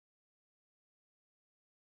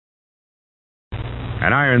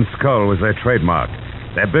An iron skull was their trademark.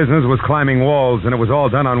 Their business was climbing walls, and it was all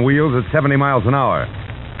done on wheels at 70 miles an hour.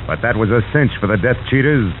 But that was a cinch for the death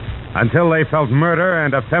cheaters until they felt murder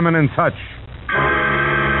and a feminine touch.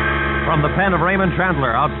 From the pen of Raymond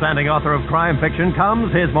Chandler, outstanding author of crime fiction,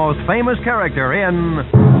 comes his most famous character in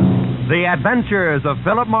The Adventures of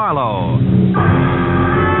Philip Marlowe.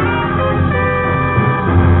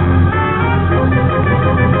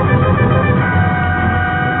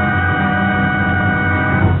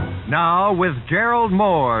 Now, with Gerald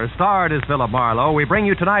Moore, starred as Philip Marlowe, we bring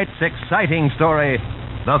you tonight's exciting story,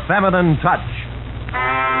 The Feminine Touch.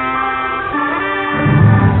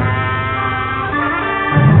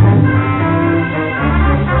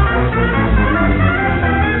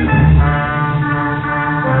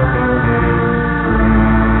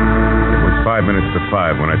 It was 5 minutes to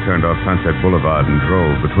 5 when I turned off Sunset Boulevard and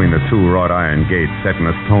drove between the two wrought iron gates set in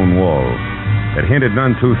a stone wall that hinted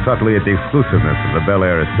none too subtly at the exclusiveness of the Bel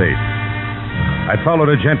Aire estate. I followed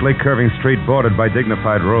a gently curving street bordered by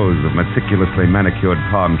dignified rows of meticulously manicured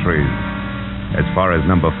palm trees as far as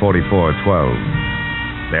number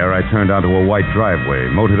 4412. There I turned onto a white driveway,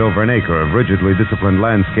 moated over an acre of rigidly disciplined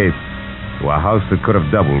landscape to a house that could have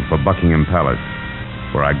doubled for Buckingham Palace,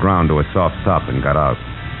 where I ground to a soft stop and got out.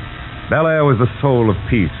 Bel Aire was the soul of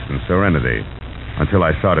peace and serenity until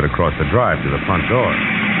I started across the drive to the front door.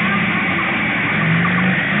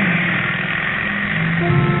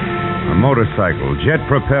 A motorcycle,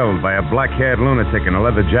 jet-propelled by a black-haired lunatic in a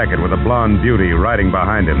leather jacket with a blonde beauty riding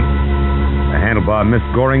behind him. The handlebar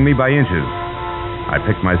missed goring me by inches. I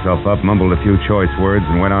picked myself up, mumbled a few choice words,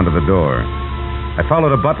 and went onto the door. I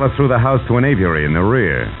followed a butler through the house to an aviary in the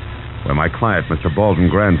rear, where my client, Mr. Baldwin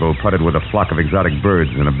Granville, putted with a flock of exotic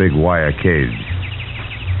birds in a big wire cage.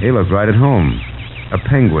 He looked right at home, a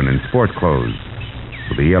penguin in sport clothes,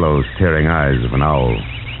 with the yellow, staring eyes of an owl.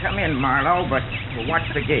 Come in, Marlowe, but watch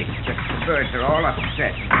the gate. The birds are all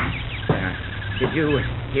upset. Did you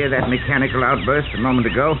hear that mechanical outburst a moment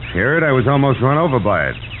ago? Hear it? I was almost run over by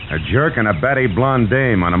it. A jerk and a batty blonde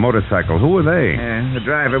dame on a motorcycle. Who were they? The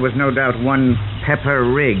driver was no doubt one Pepper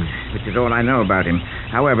Riggs, which is all I know about him.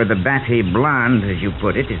 However, the batty blonde, as you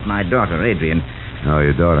put it, is my daughter, Adrian. Oh,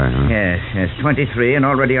 your daughter, huh? Yes, 23 and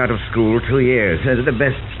already out of school 2 years. The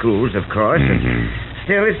best schools, of course. Mm-hmm.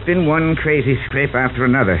 Still, it's been one crazy scrape after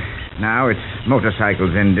another. Now it's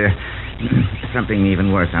motorcycles and something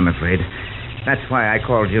even worse, I'm afraid. That's why I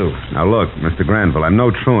called you. Now, look, Mr. Granville, I'm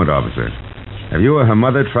no truant officer. Have you or her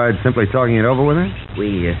mother tried simply talking it over with her?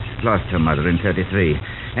 We lost her mother in 33,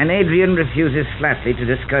 and Adrian refuses flatly to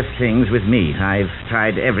discuss things with me. I've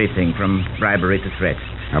tried everything from bribery to threats.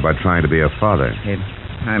 How about trying to be a father?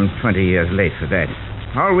 I'm 20 years late for that.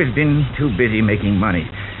 Always been too busy making money.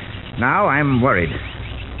 Now I'm worried.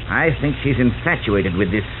 I think she's infatuated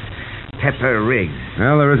with this Pepper Riggs.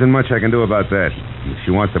 Well, there isn't much I can do about that. If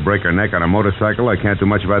she wants to break her neck on a motorcycle, I can't do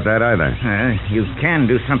much about that either. You can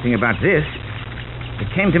do something about this. It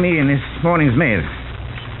came to me in this morning's mail.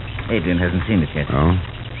 Adrian hasn't seen it yet. Oh?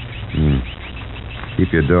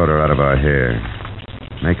 Keep your daughter out of our hair.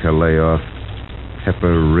 Make her lay off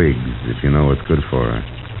Pepper Riggs, if you know what's good for her.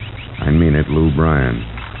 I mean it, Lou Bryan.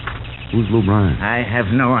 Who's Lou Bryan? I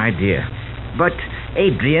have no idea. But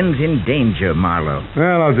Adrian's in danger, Marlowe.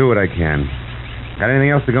 Well, I'll do what I can. Got anything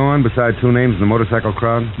else to go on besides two names in the motorcycle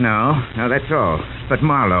crowd? No, that's all. But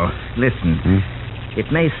Marlowe, listen.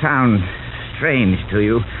 It may sound strange to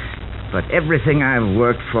you, but everything I've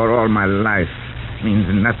worked for all my life means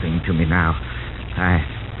nothing to me now. I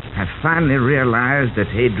have finally realized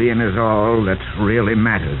that Adrian is all that really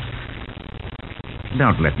matters.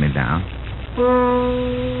 Don't let me down.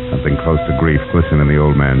 Something close to grief glistened in the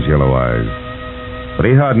old man's yellow eyes. But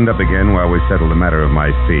he hardened up again while we settled the matter of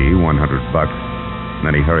my fee, $100.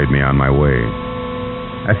 Then he hurried me on my way.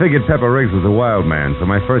 I figured Pepper Riggs was a wild man, so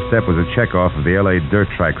my first step was a check-off of the L.A. dirt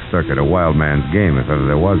track circuit, a wild man's game, if ever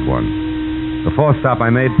there was one. The fourth stop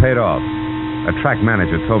I made paid off. A track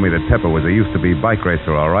manager told me that Pepper was a used-to-be bike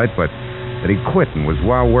racer, all right, but that he quit and was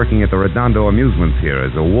while working at the Redondo Amusement Pier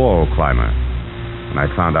as a wall climber. When I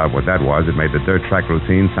found out what that was, it made the dirt track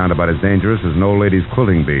routine sound about as dangerous as an old lady's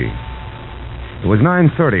quilting bee. It was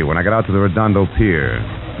 9:30 when I got out to the Redondo Pier,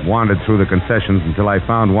 wandered through the concessions until I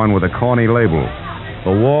found one with a corny label,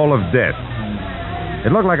 The Wall of Death. It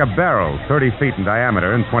looked like a barrel, 30 feet in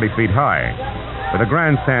diameter and 20 feet high, with a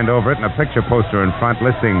grandstand over it and a picture poster in front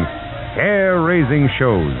listing hair-raising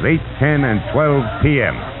shows, 8, 10, and 12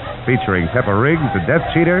 p.m., featuring Pepper Riggs, the Death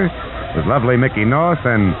Cheater, with lovely Mickey North,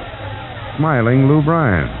 and smiling Lou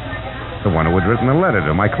Bryan, the one who had written the letter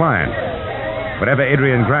to my client. Whatever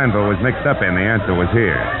Adrian Granville was mixed up in, the answer was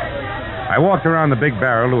here. I walked around the big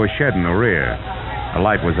barrel to a shed in the rear. The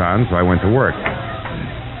light was on, so I went to work.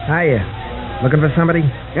 Hiya. Looking for somebody?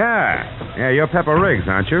 Yeah, you're Pepper Riggs,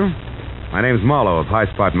 aren't you? My name's Marlowe of High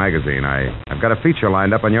Spot Magazine. I've got a feature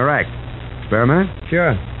lined up on your act. Spare a minute?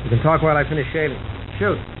 Sure. You can talk while I finish shaving.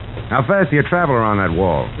 Shoot. How fast do you travel around that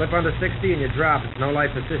wall? Flip under 60 and you drop. It's no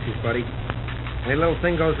life for sissies, buddy. Any little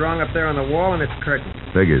thing goes wrong up there on the wall and it's curtain.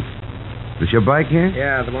 Figures. Is this your bike here?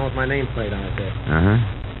 Yeah, the one with my nameplate on it there.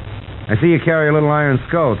 Uh-huh. I see you carry a little iron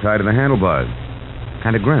skull tied to the handlebars.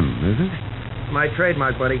 Kind of grim, is it? It's my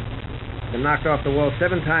trademark, buddy. Been knocked off the wall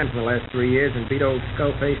 7 times in the last 3 years and beat old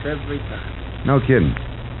Skullface every time. No kidding.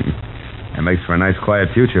 That makes for a nice, quiet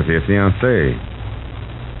future for your fiancée.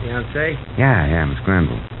 Fiancée? Yeah, Miss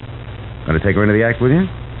Granville. Going to take her into the act with you?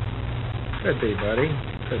 Could be, buddy.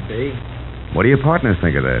 Could be. What do your partners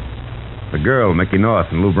think of that? The girl, Mickey North,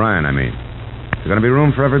 and Lou Bryan, I mean. Is there going to be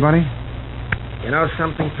room for everybody? You know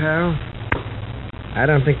something, pal? I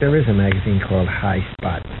don't think there is a magazine called High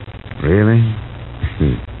Spot. Really?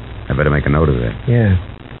 I better make a note of that. Yeah.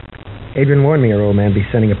 Adrian warned me your old man be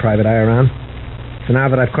sending a private eye around. So now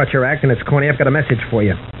that I've caught your act and it's corny, I've got a message for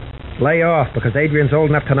you. Lay off, because Adrian's old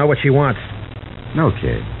enough to know what she wants. No,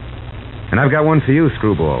 kid. And I've got one for you,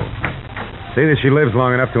 Screwball. See that she lives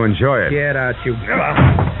long enough to enjoy it. Get out, you...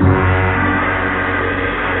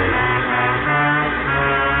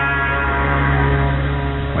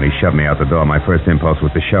 When he shoved me out the door, my first impulse was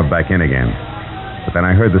to shove back in again. But then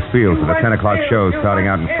I heard the spiel for the 10 o'clock show starting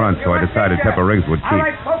out in front, so I decided Pepper Riggs would keep.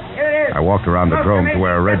 I walked around the drome to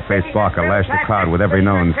where a red-faced barker lashed the crowd with every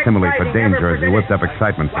known simile for danger as he whipped up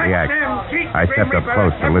excitement for the act. I stepped up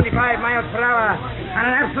close to listen. 75 miles per hour on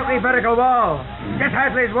an absolutely vertical wall. Just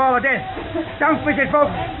Hadley's Wall of Death. Don't miss it,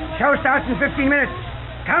 folks. Show starts in 15 minutes.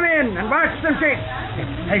 Come in and watch them chase.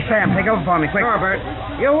 Hey, Sam, take over for me, quick. Norbert,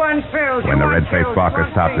 you want pills. When the red-faced barker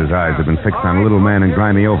stopped, his eyes had been fixed on a little man in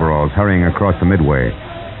grimy overalls hurrying across the midway.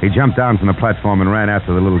 He jumped down from the platform and ran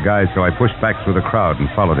after the little guy, so I pushed back through the crowd and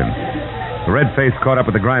followed him. The red-face caught up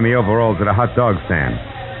with the grimy overalls at a hot dog stand,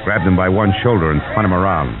 grabbed him by one shoulder and spun him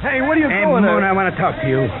around. Hey, what are you doing? Moon, I want to talk to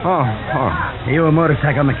you. Oh. Are you a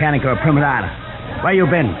motorcycle mechanic or a prima donna? Where you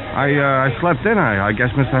been? I slept in, I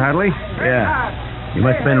guess, Mr. Hadley. Yeah. You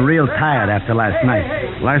must have been real tired after last night.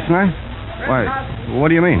 Last night? Why, what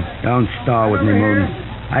do you mean? Don't star with me, Moon.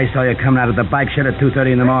 I saw you coming out of the bike shed at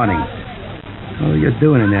 2:30 in the morning. What are you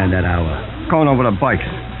doing in there in that hour? Going over the bikes.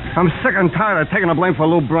 I'm sick and tired of taking the blame for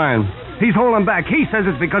Lou Bryan. He's holding back. He says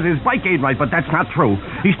it's because his bike ain't right, but that's not true.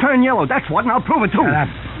 He's turned yellow, that's what, and I'll prove it, too. Shut up.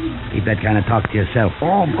 Keep that kind of talk to yourself.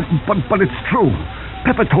 Oh, but it's true.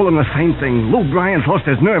 Pepper told him the same thing. Lou Bryan's lost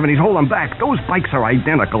his nerve, and he's holding back. Those bikes are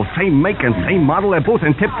identical. Same make and same model. They're both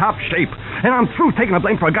in tip-top shape. And I'm through taking the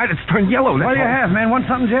blame for a guy that's turned yellow. What do you have, man? Want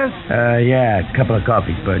something, Jess? Yeah, a couple of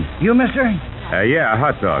coffees, Bud. You, mister? Yeah, a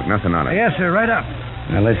hot dog. Nothing on it. Yes, sir. Right up.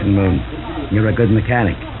 Now, listen, Moon. You're a good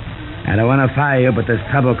mechanic. I don't want to fire you, but there's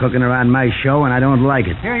trouble cooking around my show, and I don't like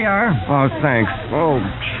it. Here you are. Oh, thanks. Oh,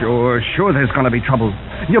 sure there's going to be trouble.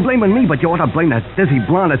 You're blaming me, but you ought to blame that dizzy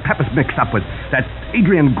blonde that Pepper's mixed up with. That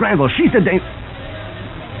Adrian Granville. She's the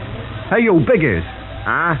Hey, you, Big Ears.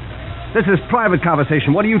 Huh? This is private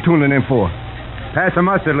conversation. What are you tuning in for? Pass the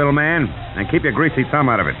mustard, little man, and keep your greasy thumb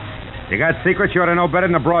out of it. You got secrets, you ought to know better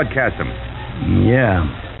than to broadcast them. Yeah.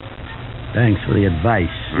 Thanks for the advice.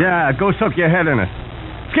 Yeah, go soak your head in it.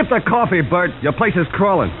 Skip the coffee, Bert. Your place is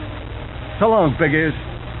crawling. So long, Big Ears.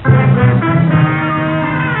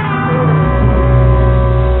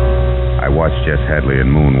 I watched Jess Hadley and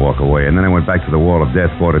Moon walk away, and then I went back to the Wall of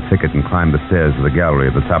Death, bought a ticket, and climbed the stairs to the gallery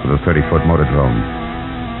at the top of the 30-foot motordrome.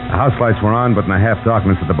 The house lights were on, but in the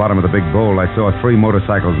half-darkness at the bottom of the big bowl, I saw 3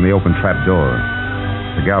 motorcycles in the open trap door.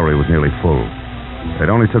 The gallery was nearly full. It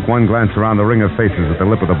only took one glance around the ring of faces at the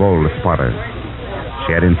lip of the bowl to spot her.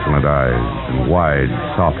 She had insolent eyes and wide,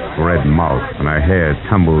 soft, red mouth, and her hair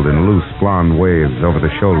tumbled in loose blonde waves over the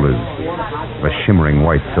shoulders of a shimmering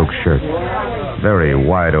white silk shirt, very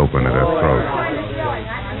wide open at her throat.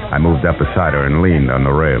 I moved up beside her and leaned on the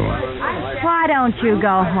rail. Why don't you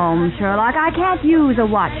go home, Sherlock? I can't use a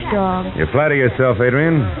watchdog. You flatter yourself,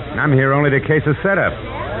 Adrian. I'm here only to case a setup.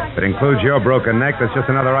 If it includes your broken neck, that's just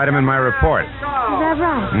another item in my report. Is that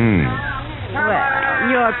right?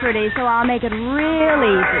 Well, you're pretty, so I'll make it real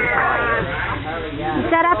easy for you. The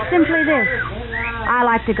setup's simply this. I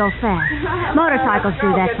like to go fast. Motorcycles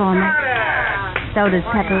do that for me. So does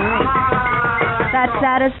Pepper Riggs. That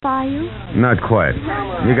satisfy you? Not quite.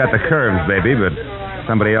 You got the curves, baby, but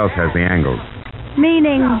somebody else has the angles.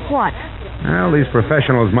 Meaning what? Well, these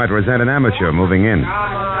professionals might resent an amateur moving in.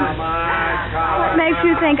 What makes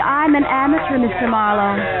you think I'm an amateur, Mr.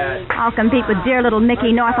 Marlowe? I'll compete with dear little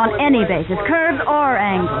Mickey North on any basis, curves or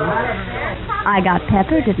angles. I got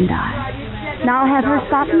Pepper, didn't I? Now I'll have her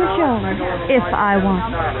spot in the show, if I want.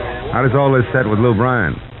 How does all this set with Lou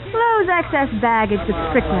Bryan? Lou's excess baggage with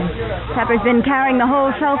Strickland. Pepper's been carrying the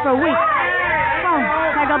whole show for weeks. Oh,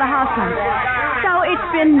 there go the house lights. So it's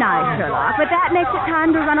been nice, Sherlock, but that makes it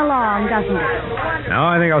time to run along, doesn't it? No,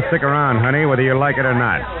 I think I'll stick around, honey, whether you like it or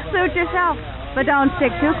not. Suit yourself. But don't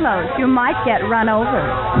stick too close. You might get run over.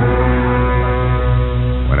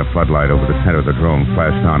 When a floodlight over the center of the drome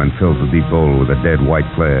flashed on and filled the deep bowl with a dead white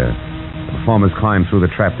glare, the performers climbed through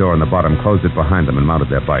the trapdoor in the bottom, closed it behind them, and mounted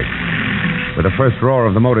their bikes. With the first roar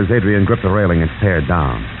of the motors, Adrian gripped the railing and stared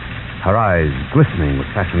down, her eyes glistening with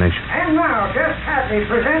fascination. And now, Jess Hadley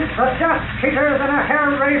presents the Dust Cheaters in a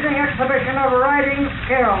hair-raising exhibition of riding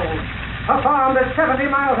skills, performed at 70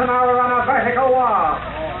 miles an hour on a vertical wall,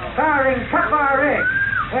 starring Pepper Riggs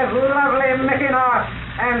with lovely Mickey North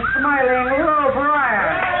and smiling Lou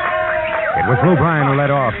Bryan. It was Lou Bryan who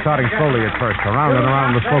led off, starting slowly at first, around and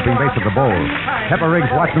around the sloping base of the bowl. Pepper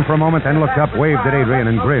Riggs watched him for a moment, then looked up, waved at Adrian,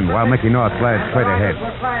 and grinned, while Mickey North glared straight ahead.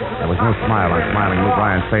 There was no smile on smiling Lou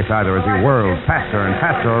Bryan's face either as he whirled faster and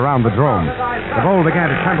faster around the drome. The bowl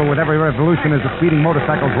began to tremble with every revolution as the speeding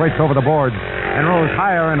motorcycles raced over the boards and rose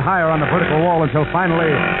higher and higher on the vertical wall until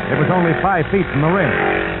finally it was only 5 feet from the rim.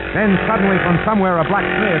 Then suddenly from somewhere a black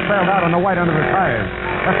smear trailed out on the white under the tires.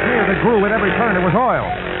 A smear that grew with every turn. It was oil.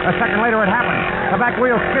 A second later it happened. The back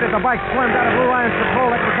wheel skidded. The bike squirmed out of Lou Bryan's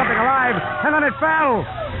control like it was something alive, and then it fell.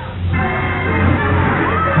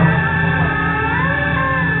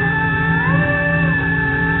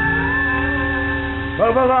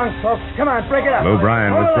 Move along, folks. Come on, break it up. Lou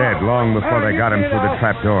Bryan was dead long before they got him through the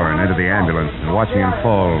trapdoor and into the ambulance, and watching him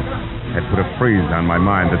fall had put a freeze on my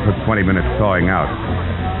mind that took 20 minutes thawing out.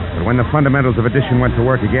 But when the fundamentals of addition went to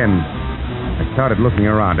work again, I started looking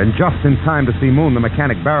around, and just in time to see Moon, the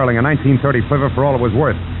mechanic, barreling a 1930 Flivver for all it was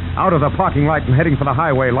worth, out of the parking lot and heading for the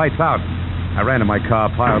highway, lights out. I ran to my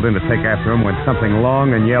car, piled in to take after him, when something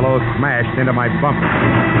long and yellow smashed into my bumper.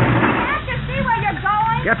 Can't you see where you're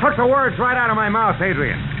going? You took the words right out of my mouth,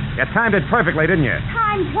 Adrian. You timed it perfectly, didn't you?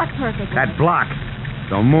 Timed what perfectly? That block.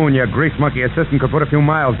 So Moon, your grease monkey assistant, could put a few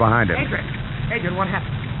miles behind it. Adrian, what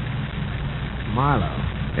happened?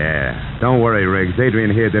 Marlowe. Yeah. Don't worry, Riggs. Adrian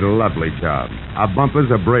here did a lovely job. Our bumpers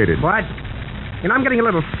are braided. What? You know, I'm getting a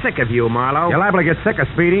little sick of you, Marlowe. You're liable to get sick of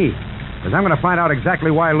Speedy. Because I'm going to find out exactly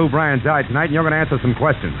why Lou Bryan died tonight, and you're going to answer some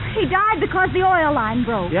questions. He died because the oil line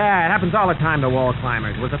broke. Yeah, it happens all the time to wall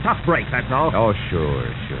climbers. It was a tough break, that's all. Oh, sure.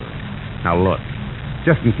 Now, look.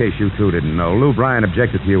 Just in case you two didn't know, Lou Bryan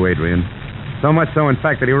objected to you, Adrian. So much so, in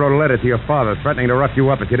fact, that he wrote a letter to your father threatening to rough you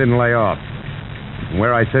up if you didn't lay off. And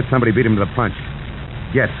where I said somebody beat him to the punch.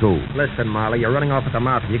 Guess who? Listen, Marley, you're running off at the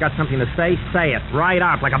mouth. If you got something to say it. Right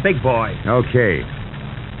out, like a big boy. Okay.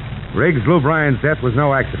 Riggs, Lou Bryan's death was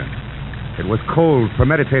no accident. It was cold,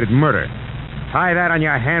 premeditated murder. Tie that on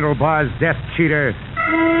your handlebars, death cheater.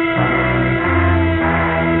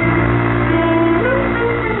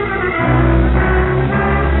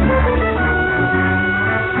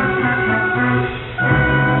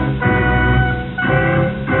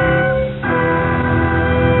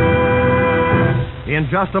 In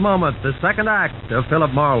just a moment, the second act of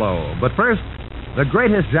Philip Marlowe. But first, the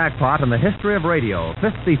greatest jackpot in the history of radio,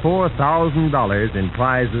 $54,000 in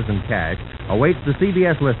prizes and cash, awaits the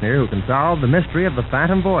CBS listener who can solve the mystery of the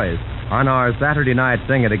Phantom Voice on our Saturday night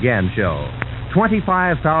Sing It Again show.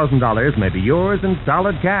 $25,000 may be yours in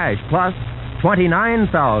solid cash, plus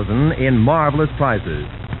 $29,000 in marvelous prizes.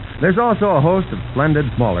 There's also a host of splendid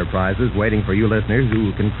smaller prizes waiting for you listeners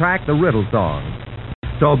who can crack the riddle song.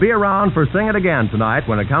 So be around for Sing It Again tonight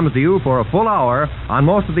when it comes to you for a full hour on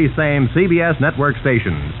most of these same CBS network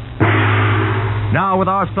stations. Now, with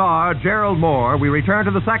our star, Gerald Moore, we return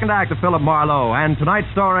to the second act of Philip Marlowe and tonight's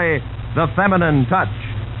story, The Feminine Touch.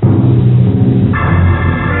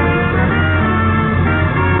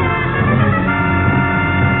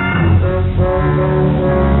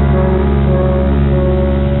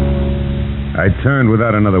 I turned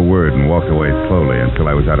without another word and walked away slowly until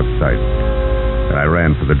I was out of sight. Then I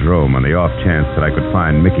ran for the drome on the off chance that I could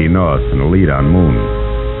find Mickey North and a lead on Moon.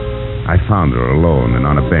 I found her alone and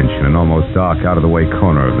on a bench in an almost dark, out-of-the-way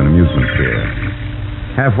corner of an amusement pier,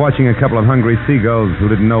 half watching a couple of hungry seagulls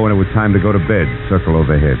who didn't know when it was time to go to bed circle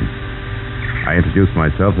overhead. I introduced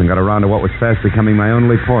myself and got around to what was fast becoming my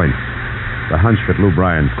only point, the hunch that Lou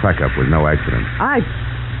Bryan's crack-up was no accident.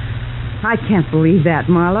 I can't believe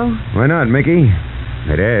that, Marlowe. Why not, Mickey?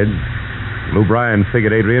 It adds. Lou Bryan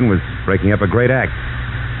figured Adrian was breaking up a great act.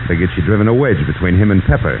 Figured she'd driven a wedge between him and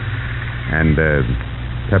Pepper. And,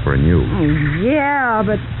 Pepper and you. Oh, yeah,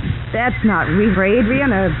 but that's not reason for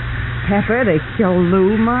Adrian or Pepper to kill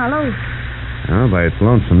Lou, Marlowe. Well, by its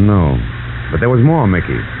lonesome, no. But there was more,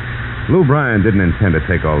 Mickey. Lou Bryan didn't intend to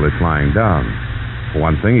take all this lying down. For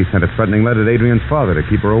one thing, he sent a threatening letter to Adrian's father to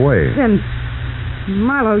keep her away. Then,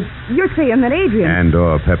 Marlowe, you're saying that Adrian... And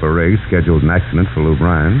Pepper Riggs scheduled an accident for Lou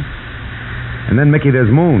Bryan. And then, Mickey,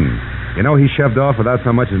 there's Moon. You know, he shoved off without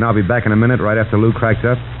so much as "I'll be back in a minute" right after Lou cracked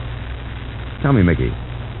up. Tell me, Mickey,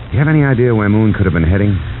 do you have any idea where Moon could have been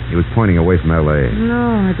heading? He was pointing away from L.A. No,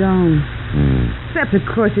 I don't. Except, of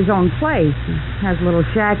course, his own place. He has a little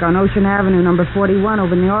shack on Ocean Avenue, number 41,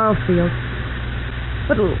 over in the oil field.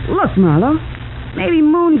 But look, Marlowe, maybe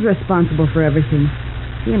Moon's responsible for everything.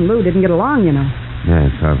 He and Lou didn't get along, you know.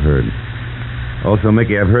 Yes, I've heard. Also,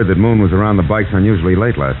 Mickey, I've heard that Moon was around the bikes unusually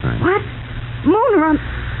late last night. What? Moon around...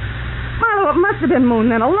 Marlowe, it must have been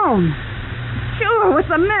Moon then, alone. Sure, what's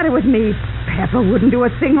the matter with me? Pepper wouldn't do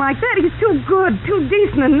a thing like that. He's too good, too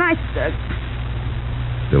decent and nice.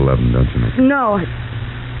 Still love him, don't you, Mickey? No,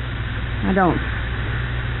 I don't.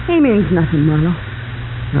 He means nothing, Marlowe.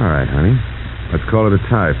 All right, honey. Let's call it a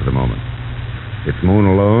tie for the moment. It's Moon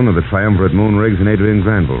alone or the triumvirate Moon, Riggs, and Adrian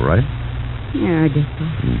Granville, right? Yeah, I guess so.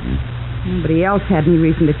 Nobody else had any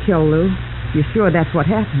reason to kill Lou. You're sure that's what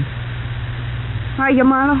happened? Are you,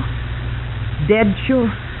 Marlowe? Dead sure?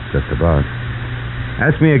 Just about.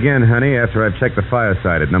 Ask me again, honey, after I've checked the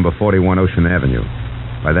fireside at number 41 Ocean Avenue.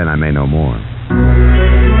 By then I may know more.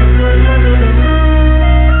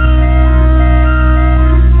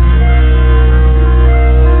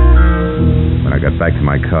 When I got back to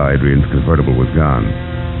my car, Adrian's convertible was gone.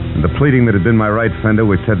 And the pleading that had been my right fender,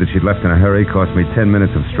 which said that she'd left in a hurry, cost me 10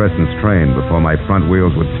 minutes of stress and strain before my front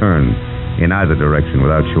wheels would turn in either direction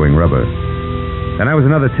without chewing rubber. Then I was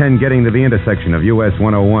another 10 getting to the intersection of US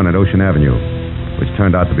 101 and Ocean Avenue, which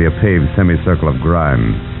turned out to be a paved semicircle of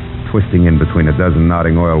grime, twisting in between a dozen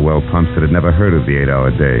nodding oil well pumps that had never heard of the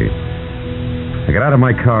 8-hour day. I got out of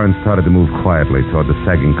my car and started to move quietly toward the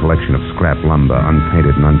sagging collection of scrap lumber,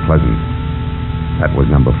 unpainted and unpleasant. That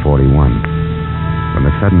was number 41. When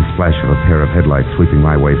the sudden splash of a pair of headlights sweeping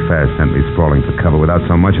my way fast sent me sprawling for cover without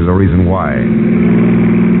so much as a reason why.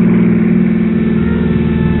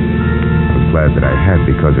 I was glad that I had,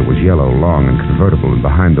 because it was yellow, long, and convertible, and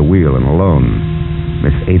behind the wheel and alone,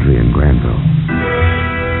 Miss Adrian Granville.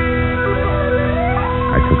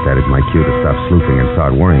 I took that as my cue to stop sleuthing and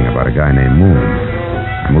start worrying about a guy named Moon.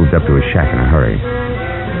 I moved up to his shack in a hurry.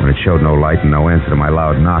 When it showed no light and no answer to my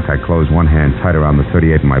loud knock, I closed one hand tight around the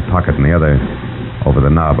 .38 in my pocket and the other over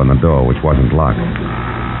the knob on the door, which wasn't locked.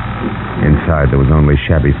 Inside, there was only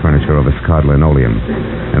shabby furniture of discarded linoleum,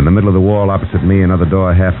 and in the middle of the wall opposite me, another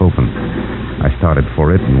door half open. I started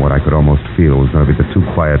for it, and what I could almost feel was going to be the too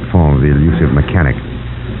quiet form of the elusive mechanic.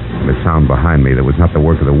 And the sound behind me that was not the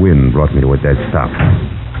work of the wind brought me to a dead stop.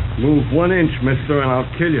 Move 1 inch, mister, and I'll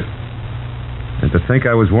kill you. And to think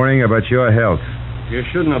I was worrying about your health. You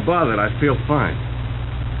shouldn't have bothered. I feel fine.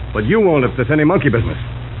 But you won't if there's any monkey business.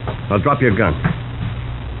 I'll drop your gun.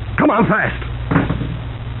 Come on, fast.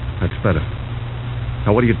 That's better.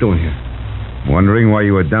 Now, what are you doing here? Wondering why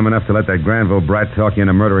you were dumb enough to let that Granville brat talk you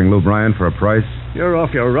into murdering Lou Bryan for a price? You're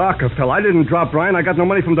off your rocker, fella. I didn't drop Bryan. I got no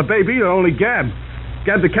money from the baby or only Gab.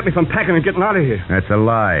 Gab that kept me from packing and getting out of here. That's a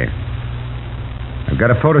lie. I've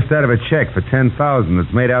got a photostat of a check for $10,000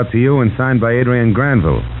 that's made out to you and signed by Adrian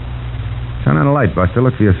Granville. Turn on the light, Buster.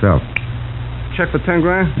 Look for yourself. Check for 10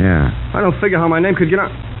 grand? Yeah. I don't figure how my name could get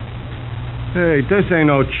out. Hey, this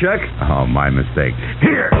ain't no check. Oh, my mistake.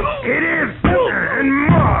 Here, it is, and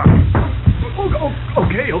more.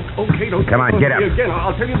 Okay. Don't come on, get up. Again.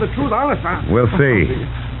 I'll tell you the truth, honest. We'll see.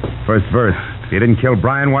 First verse. You didn't kill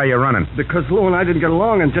Bryan, why are you running? Because Lou and I didn't get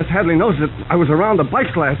along, and just Hadley knows that I was around the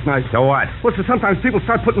bikes last night. So what? Well, so sometimes people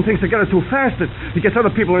start putting things together too fast. It gets other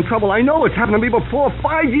people in trouble. I know it's happened to me before.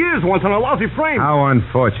 5 years once on a lousy frame. How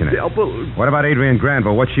unfortunate. Yeah, but... What about Adrian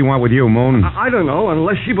Granville? What's she want with you, Moon? I don't know,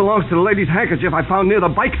 unless she belongs to the lady's handkerchief I found near the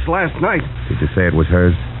bikes last night. Did you say it was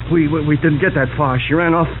hers? We didn't get that far. She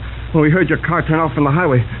ran off when we heard your car turn off from the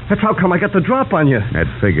highway. That's how come I got the drop on you. That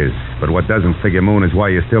figures. But what doesn't figure, Moon, is why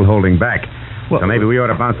you're still holding back. Well, so maybe we ought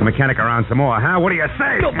to bounce the mechanic around some more, huh? What do you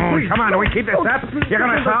say? No, Moon, come on, do we keep this up? You're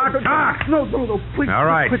going to talk? Talk! No, please. All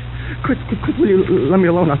right. Quit, will you let me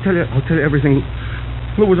alone? I'll tell you everything.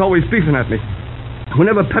 Lou was always beefing at me.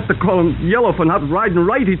 Whenever Pepper called him yellow for not riding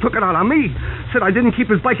right, he took it out on me. Said I didn't keep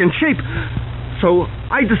his bike in shape. So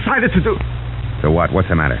I decided to do... So what? What's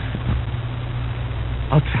the matter?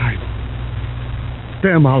 Outside.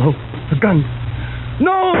 There, Marlowe. The gun.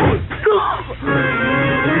 No!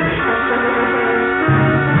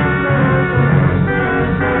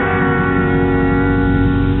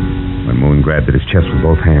 When Moon grabbed at his chest with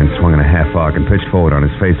both hands, swung in a half arc, and pitched forward on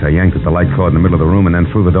his face, I yanked at the light cord in the middle of the room and then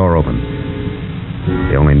threw the door open.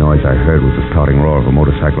 The only noise I heard was the starting roar of a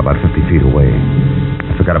motorcycle about 50 feet away.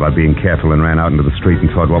 I forgot about being careful and ran out into the street and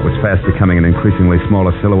toward what was fast becoming an increasingly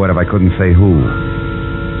smaller silhouette of I couldn't say who.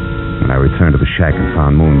 When I returned to the shack and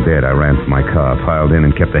found Moon dead, I ran for my car, piled in,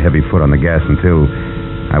 and kept a heavy foot on the gas until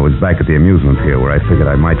I was back at the amusement pier where I figured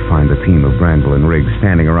I might find the team of Granville and Riggs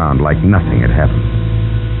standing around like nothing had happened.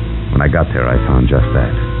 When I got there, I found just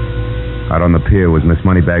that. Out on the pier was Miss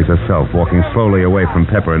Moneybags herself, walking slowly away from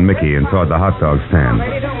Pepper and Mickey and toward the hot dog stand.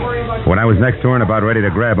 When I was next to her and about ready to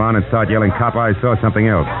grab on and start yelling cop, I saw something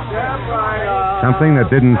else. Something that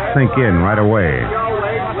didn't sink in right away.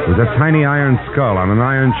 It was a tiny iron skull on an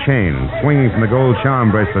iron chain, swinging from the gold charm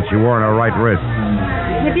bracelet she wore on her right wrist.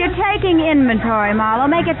 If you're taking inventory, Marlowe,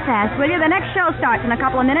 make it fast, will you? The next show starts in a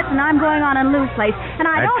couple of minutes, and I'm going on in Lou's place, and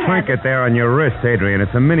I don't have... That trinket there on your wrist, Adrian,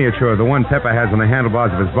 it's a miniature of the one Pepper has on the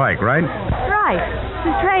handlebars of his bike, right? Right. It's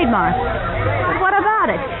his trademark. But what about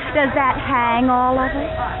it? Does that hang all of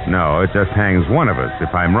us? No, it just hangs one of us,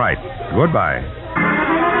 if I'm right. Goodbye.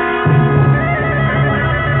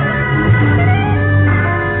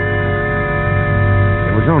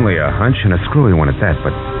 It was only a hunch, and a screwy one at that,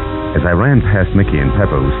 but as I ran past Mickey and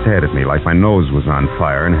Pepper, who stared at me like my nose was on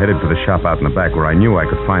fire, and headed for the shop out in the back where I knew I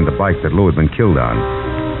could find the bike that Lou had been killed on,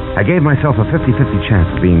 I gave myself a 50-50 chance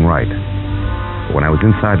of being right. But when I was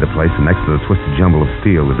inside the place and next to the twisted jumble of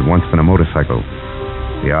steel that had once been a motorcycle,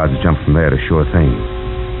 the odds jumped from there to sure thing.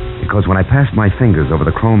 Because when I passed my fingers over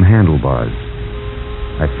the chrome handlebars,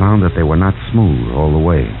 I found that they were not smooth all the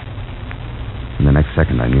way. And the next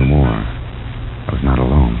second I knew more. I was not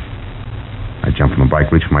alone. I jumped from the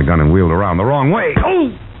bike, reached for my gun, and wheeled around the wrong way.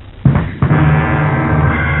 Oh!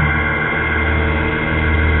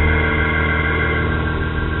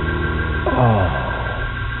 Oh.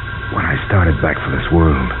 When I started back for this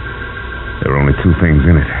world, there were only two things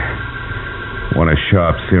in it. One, a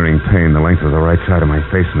sharp, searing pain the length of the right side of my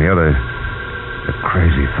face, and the other, the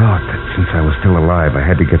crazy thought that since I was still alive, I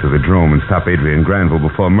had to get to the drome and stop Adrian Granville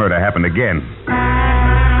before murder happened again.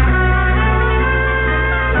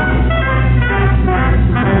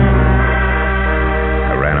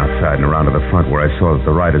 And around to the front where I saw that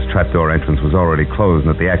the rider's trapdoor entrance was already closed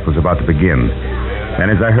and that the act was about to begin. Then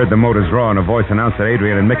as I heard the motors roar and a voice announced that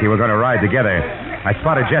Adrian and Mickey were going to ride together, I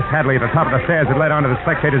spotted Jess Hadley at the top of the stairs that led onto the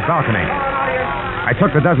spectator's balcony. I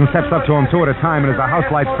took the dozen steps up to him two at a time, and as the house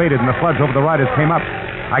lights faded and the floods over the riders came up,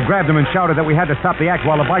 I grabbed him and shouted that we had to stop the act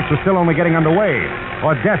while the bikes were still only getting underway,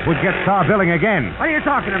 or Jess would get star billing again. What are you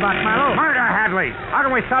talking about, Marlowe? Murder, Hadley. How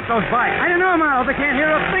can we stop those bikes? I don't know, Marlowe. They can't hear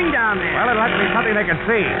a thing down there. Well, it'll have to be something they can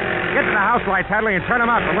see. Get to the house lights, Hadley, and turn them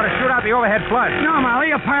up. I'm going to shoot out the overhead flood. No, Marlowe.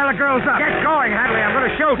 You pile the girls up. Get going, Hadley. I'm going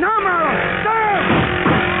to shoot. No, Marlowe. Stop!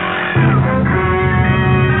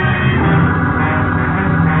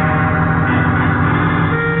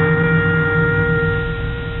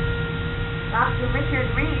 Dr. Richard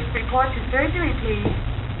Reese, report to surgery, please.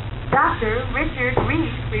 Dr. Richard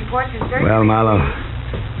Reese, report to surgery. Well, Marlowe,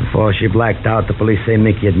 before she blacked out, the police say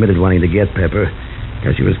Mickey admitted wanting to get Pepper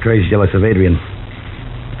because she was crazy jealous of Adrian.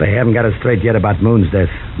 But they haven't got it straight yet about Moon's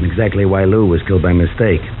death and exactly why Lou was killed by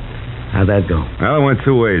mistake. How'd that go? Well, it went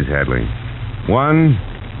two ways, Hadley. One,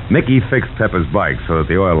 Mickey fixed Pepper's bike so that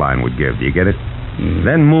the oil line would give. Do you get it?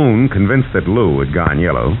 Then Moon, convinced that Lou had gone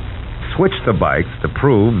yellow, switched the bikes to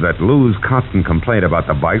prove that Lou's constant complaint about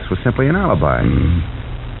the bikes was simply an alibi.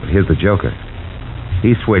 But here's the joker.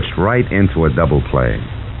 He switched right into a double play.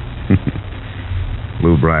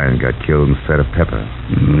 Lou Bryan got killed instead of Pepper.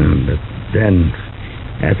 But then,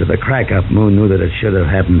 after the crack-up, Moon knew that it should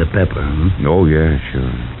have happened to Pepper. Oh, yeah,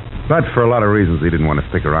 sure. But for a lot of reasons, he didn't want to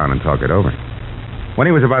stick around and talk it over. When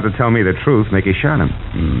he was about to tell me the truth, Mickey shot him.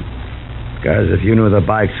 Because if you knew the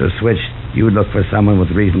bikes were switched, you'd look for someone with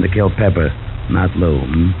reason to kill Pepper, not Lou.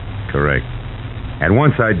 Correct. And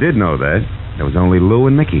once I did know that, there was only Lou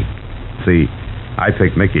and Mickey. See, I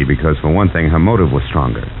picked Mickey because, for one thing, her motive was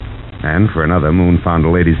stronger. And for another, Moon found a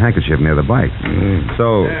lady's handkerchief near the bike.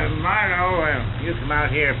 So... Marlowe, you come out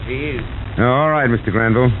here, please. All right, Mr.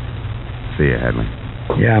 Granville. See you, Hadley.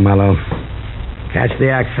 Yeah, Marlowe. Catch the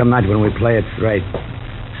act some night when we play it straight.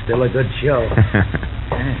 Still a good show.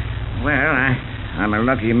 Well, I'm a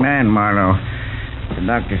lucky man, Marlowe. The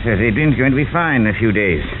doctor says Adrian's going to be fine in a few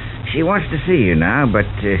days. She wants to see you now, but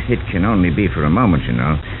it can only be for a moment, you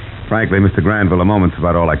know. Frankly, Mr. Granville, a moment's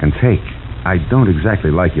about all I can take. I don't exactly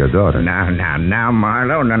like your daughter. Now,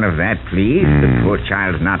 Marlowe, none of that, please. The poor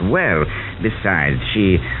child's not well. Besides,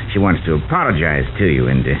 she wants to apologize to you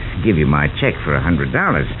and give you my check for $100.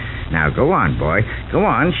 Now, go on, boy. Go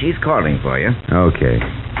on. She's calling for you. Okay.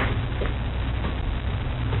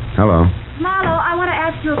 Hello. Marlowe, I want to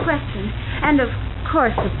ask you a question. And of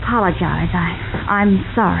course, apologize. I'm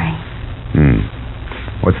sorry.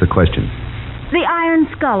 What's the question? The iron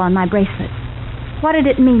skull on my bracelet. What did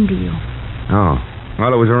it mean to you? Oh,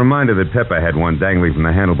 well, it was a reminder that Pepper had one dangling from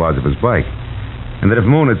the handlebars of his bike. And that if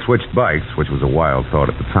Moon had switched bikes, which was a wild thought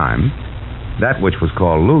at the time, that which was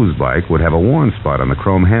called Lou's bike would have a worn spot on the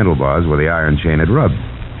chrome handlebars where the iron chain had rubbed.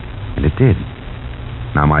 And it did.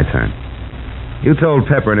 Now my turn. You told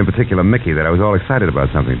Pepper, and in particular Mickey, that I was all excited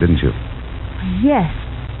about something, didn't you? Yes.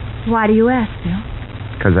 Why do you ask, Bill?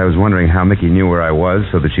 Because I was wondering how Mickey knew where I was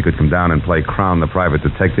so that she could come down and play Crown the Private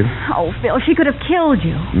Detective. Oh, Phil, she could have killed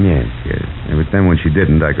you. Yes. But then when she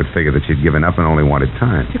didn't, I could figure that she'd given up and only wanted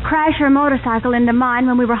time. To crash her motorcycle into mine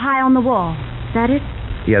when we were high on the wall. Is that it?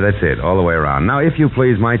 Yeah, that's it, all the way around. Now, if you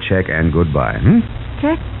please, my check and goodbye.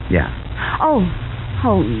 Check? Yeah. Oh,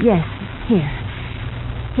 yes.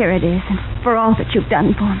 Here it is, and for all that you've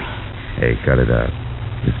done for me. Hey, cut it out.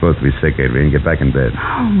 You're supposed to be sick, Adrian. Get back in bed.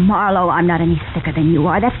 Oh, Marlowe, I'm not any sicker than you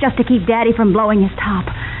are. That's just to keep Daddy from blowing his top.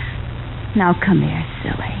 Now, come here,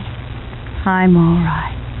 silly. I'm all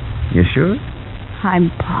right. You sure?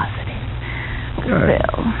 I'm positive. Good.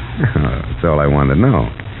 Phil. That's all I wanted to know.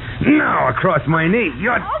 Now, across my knee.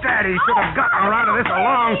 Your daddy should have gotten around to this a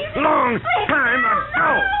long time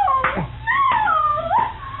ago.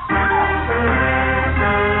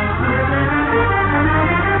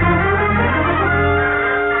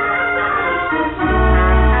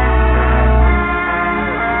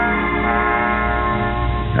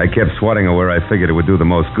 I kept swatting her where I figured it would do the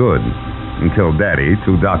most good, until Daddy,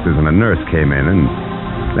 2 doctors, and a nurse came in, and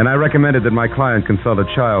then I recommended that my client consult a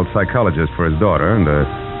child psychologist for his daughter and a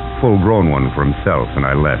full-grown one for himself, and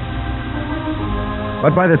I left.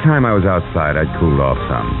 But by the time I was outside, I'd cooled off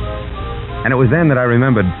some. And it was then that I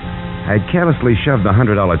remembered I'd carelessly shoved the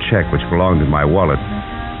 $100 check, which belonged in my wallet,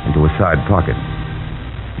 into a side pocket.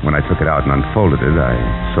 When I took it out and unfolded it, I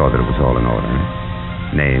saw that it was all in order.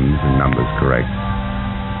 Names and numbers correct.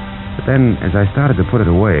 But then, as I started to put it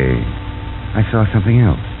away, I saw something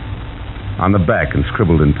else. On the back and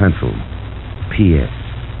scribbled in pencil, P.S.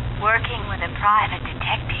 Working with a private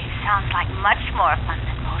detective sounds like much more fun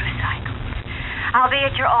than motorcycles. I'll be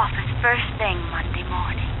at your office first thing Monday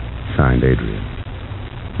morning. Signed, Adrian.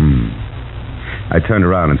 I turned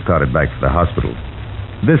around and started back for the hospital.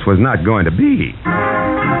 This was not going to be.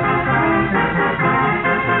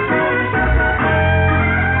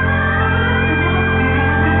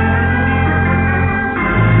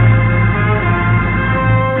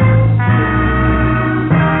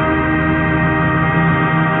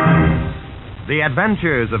 The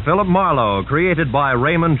Adventures of Philip Marlowe, created by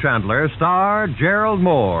Raymond Chandler, star Gerald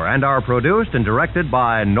Moore, and are produced and directed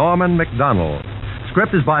by Norman McDonald.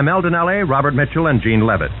 Script is by Mel Dinelli, Robert Mitchell, and Gene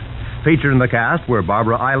Levitt. Featured in the cast were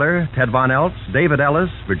Barbara Eiler, Ted Von Eltz, David Ellis,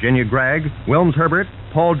 Virginia Gregg, Wilms Herbert,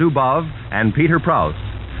 Paul Dubov, and Peter Proust.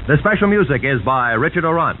 The special music is by Richard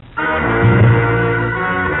Orant.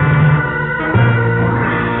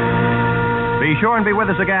 Be sure and be with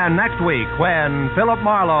us again next week when Philip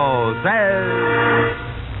Marlowe says...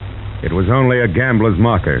 It was only a gambler's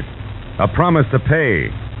marker, a promise to pay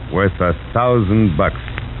worth $1,000,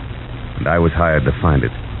 and I was hired to find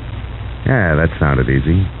it. Yeah, that sounded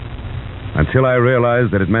easy. Until I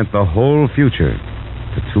realized that it meant the whole future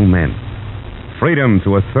to 2 men. Freedom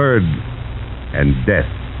to a third, and death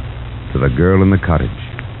to the girl in the cottage.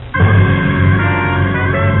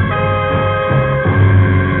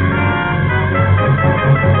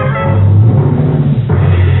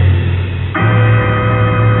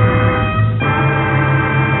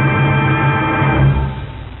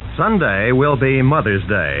 Sunday will be Mother's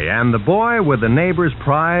Day, and the boy with the neighbor's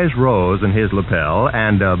prize rose in his lapel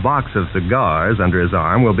and a box of cigars under his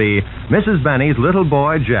arm will be Mrs. Benny's little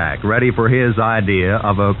boy, Jack, ready for his idea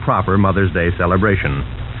of a proper Mother's Day celebration.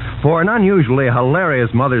 For an unusually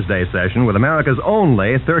hilarious Mother's Day session with America's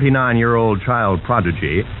only 39-year-old child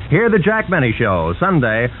prodigy, hear The Jack Benny Show,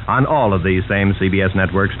 Sunday, on all of these same CBS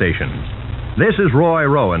network stations. This is Roy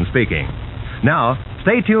Rowan speaking. Now,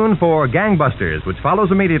 stay tuned for Gangbusters, which follows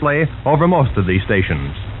immediately over most of these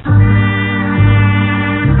stations.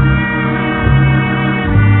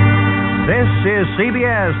 This is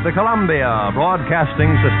CBS, the Columbia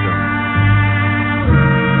Broadcasting System.